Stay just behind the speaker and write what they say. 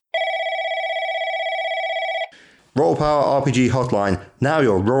Roll Power RPG Hotline, now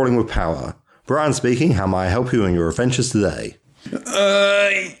you're rolling with power. Brian speaking, how may I help you in your adventures today?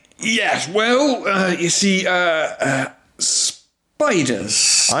 Yes, well, you see,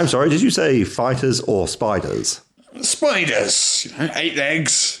 spiders. I'm sorry, did you say fighters or spiders? Spiders. 8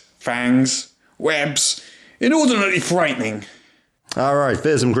 legs, fangs, webs. Inordinately frightening. Alright,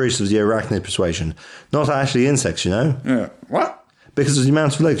 fearsome creatures of the arachnid persuasion. Not actually insects, you know? What? Because of the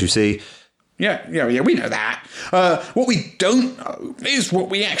amount of legs, you see. Yeah, we know that. What we don't know is what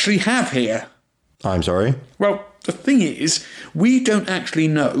we actually have here. I'm sorry? Well, the thing is, we don't actually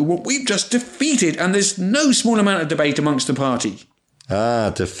know what we've just defeated, and there's no small amount of debate amongst the party.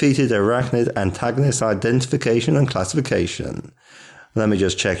 Defeated arachnid antagonist identification and classification. Let me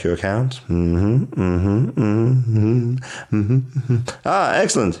just check your account.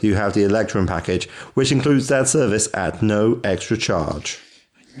 Excellent. You have the Electrum package, which includes that service at no extra charge.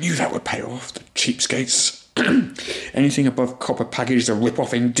 I knew that would pay off, the cheapskates. Anything above copper package is a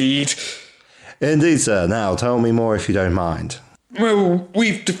rip-off indeed. Indeed, sir. Now, tell me more if you don't mind. Well,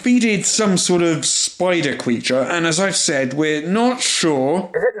 we've defeated some sort of spider creature, and as I've said, we're not sure...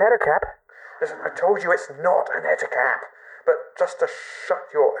 Is it an ettercap? Listen, I told you it's not an ettercap. But just to shut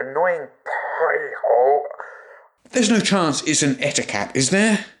your annoying pie hole... There's no chance it's an ettercap, is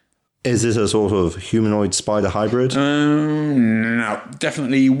there? Is it a sort of humanoid spider hybrid? No.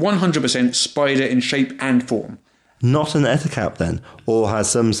 Definitely 100% spider in shape and form. Not an ettercap, then? Or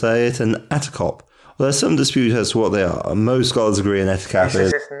as some say it, an ettercop? Well, there's some dispute as to what they are. Most scholars agree an ettercap is...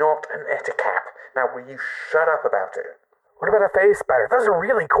 This is not an ettercap. Now, will you shut up about it? What about a phase spider? Those are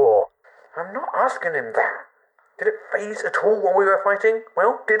really cool. I'm not asking him that. Did it phase at all while we were fighting?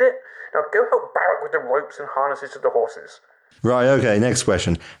 Well, did it? Now go help Barrack with the ropes and harnesses to the horses. Right, okay, next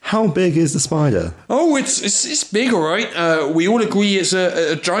question. How big is the spider? Oh, it's big, all right. We all agree it's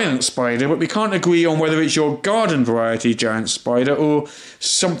a giant spider, but we can't agree on whether it's your garden variety giant spider or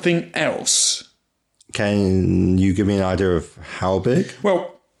something else. Can you give me an idea of how big?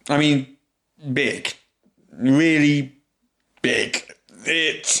 Well, I mean, big. Really big.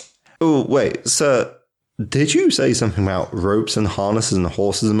 It's... Oh, wait, sir... Did you say something about ropes and harnesses and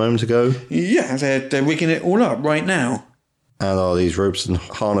horses a moment ago? Yeah, they're rigging it all up right now. And are these ropes and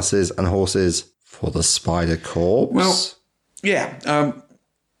harnesses and horses for the spider corpse? Well, yeah.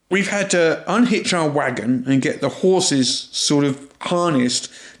 We've had to unhitch our wagon and get the horses sort of harnessed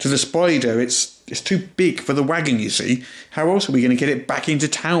to the spider. It's too big for the wagon, you see. How else are we going to get it back into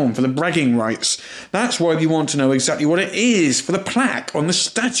town for the bragging rights? That's why we want to know exactly what it is for the plaque on the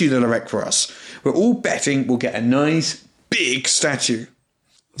statue they'll erect for us. We're all betting we'll get a nice, big statue.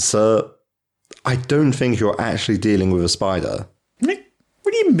 Sir, I don't think you're actually dealing with a spider. What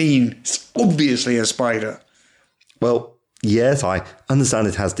do you mean? It's obviously a spider. Well, yes, I understand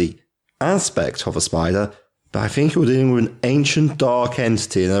it has the aspect of a spider, but I think you're dealing with an ancient dark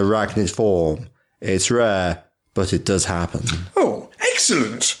entity in arachnid form. It's rare, but it does happen. Oh,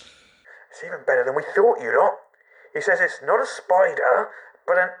 excellent! It's even better than we thought, you lot. He says it's not a spider,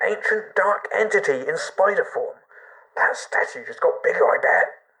 but an ancient dark entity in spider form. That statue just got bigger, I bet.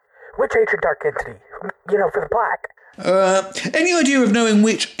 Which ancient dark entity? You know, for the plaque. Any idea of knowing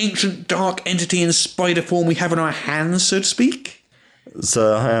which ancient dark entity in spider form we have in our hands, so to speak?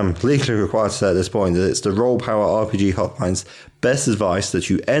 Sir, I am legally required to say at this point that it's the Roll Power RPG Hotline's best advice that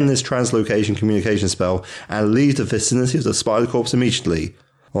you end this translocation communication spell and leave the vicinity of the spider corpse immediately.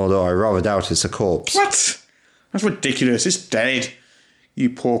 Although I rather doubt it's a corpse. What? That's ridiculous. It's dead. You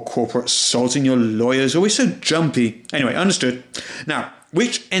poor corporate sods and your lawyers, always so jumpy. Anyway, understood. Now,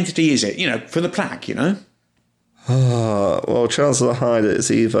 which entity is it? You know, for the plaque, you know? Well, chances are high that it's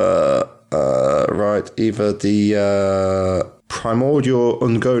either the primordial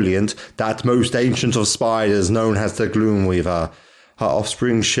Ungoliant, that most ancient of spiders known as the Gloomweaver, her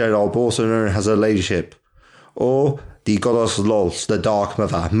offspring Shelob, also known as her ladyship, or the goddess Lolth, the Dark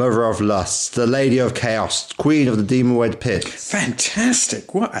Mother, Mother of Lusts, the Lady of Chaos, Queen of the Demon-Wed Pit.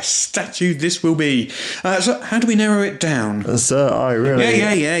 Fantastic. What a statue this will be. So how do we narrow it down? Sir, I really...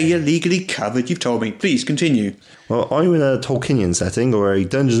 Yeah, you're legally covered. You've told me. Please, continue. Well, are you in a Tolkienian setting or a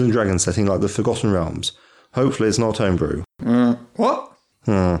Dungeons & Dragons setting like the Forgotten Realms? Hopefully it's not homebrew. What?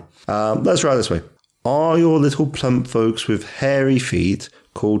 Let's try it this way. Are your little plump folks with hairy feet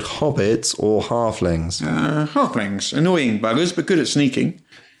called hobbits or halflings? Halflings. Annoying buggers, but good at sneaking.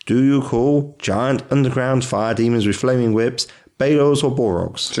 Do you call giant underground fire demons with flaming whips Balos or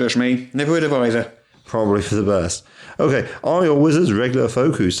Borogs? Search me. Never heard of either. Probably for the best. Okay, are your wizards regular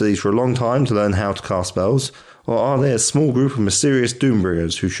folk who studied for a long time to learn how to cast spells? Or are they a small group of mysterious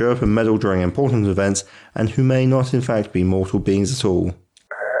doombringers who show up and meddle during important events and who may not in fact be mortal beings at all?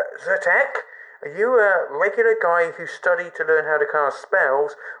 Zyrtec? Are you a regular guy who studied to learn how to cast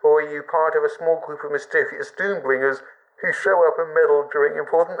spells, or are you part of a small group of mysterious Doombringers who show up and meddle during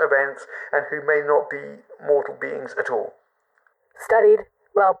important events and who may not be mortal beings at all? Studied.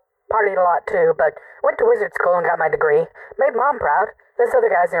 Well, partied a lot too, but went to wizard school and got my degree. Made Mom proud. This other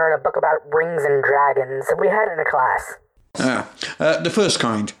guy's wrote a book about rings and dragons. We had it in a class. The first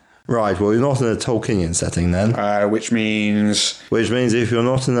kind. Right, well, you're not in a Tolkienian setting then. Which means... Which means if you're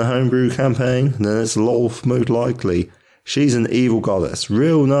not in a homebrew campaign, then it's Lolth most likely. She's an evil goddess.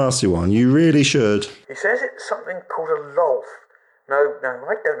 Real nasty one. You really should. He says it's something called a Lolth. No,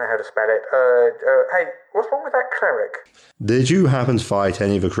 I don't know how to spell it. Hey, what's wrong with that cleric? Did you happen to fight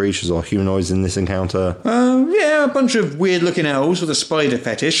any of the creatures or humanoids in this encounter? Yeah, a bunch of weird-looking elves with a spider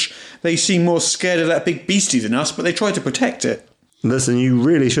fetish. They seem more scared of that big beastie than us, but they try to protect it. Listen, you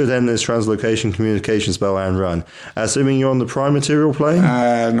really should end this translocation communication spell and run. Assuming you're on the prime material plane?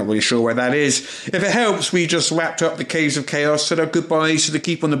 Not really sure where that is. If it helps, we just wrapped up the Caves of Chaos, said our goodbyes to the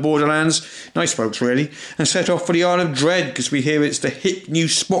Keep on the Borderlands, nice folks really, and set off for the Isle of Dread, because we hear it's the hip new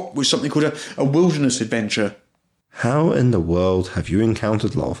spot with something called a wilderness adventure. How in the world have you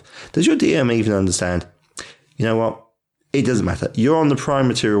encountered Lolth? Does your DM even understand? You know what? It doesn't matter. You're on the prime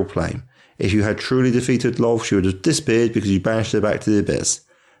material plane. If you had truly defeated Lolth, she would have disappeared because you banished her back to the abyss.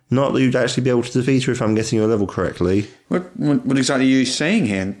 Not that you'd actually be able to defeat her if I'm getting your level correctly. What exactly are you saying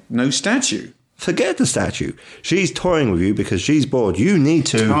here? No statue? Forget the statue. She's toying with you because she's bored. You need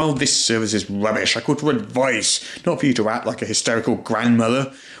to... Oh, this service is rubbish. I called for advice, not for you to act like a hysterical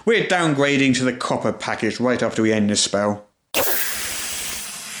grandmother. We're downgrading to the copper package right after we end this spell.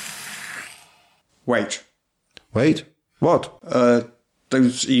 Wait. Wait? What?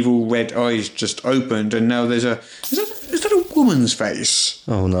 Those evil red eyes just opened, and now there's a... Is that a woman's face?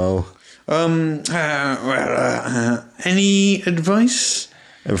 Oh, no. Any advice?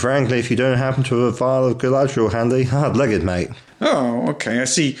 And frankly, if you don't happen to have a vial of Galadriel handy, hard-legged, mate. Oh, okay, I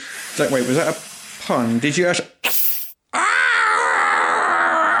see. Wait, was that a pun? Did you actually...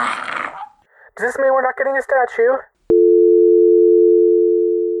 Does this mean we're not getting a statue?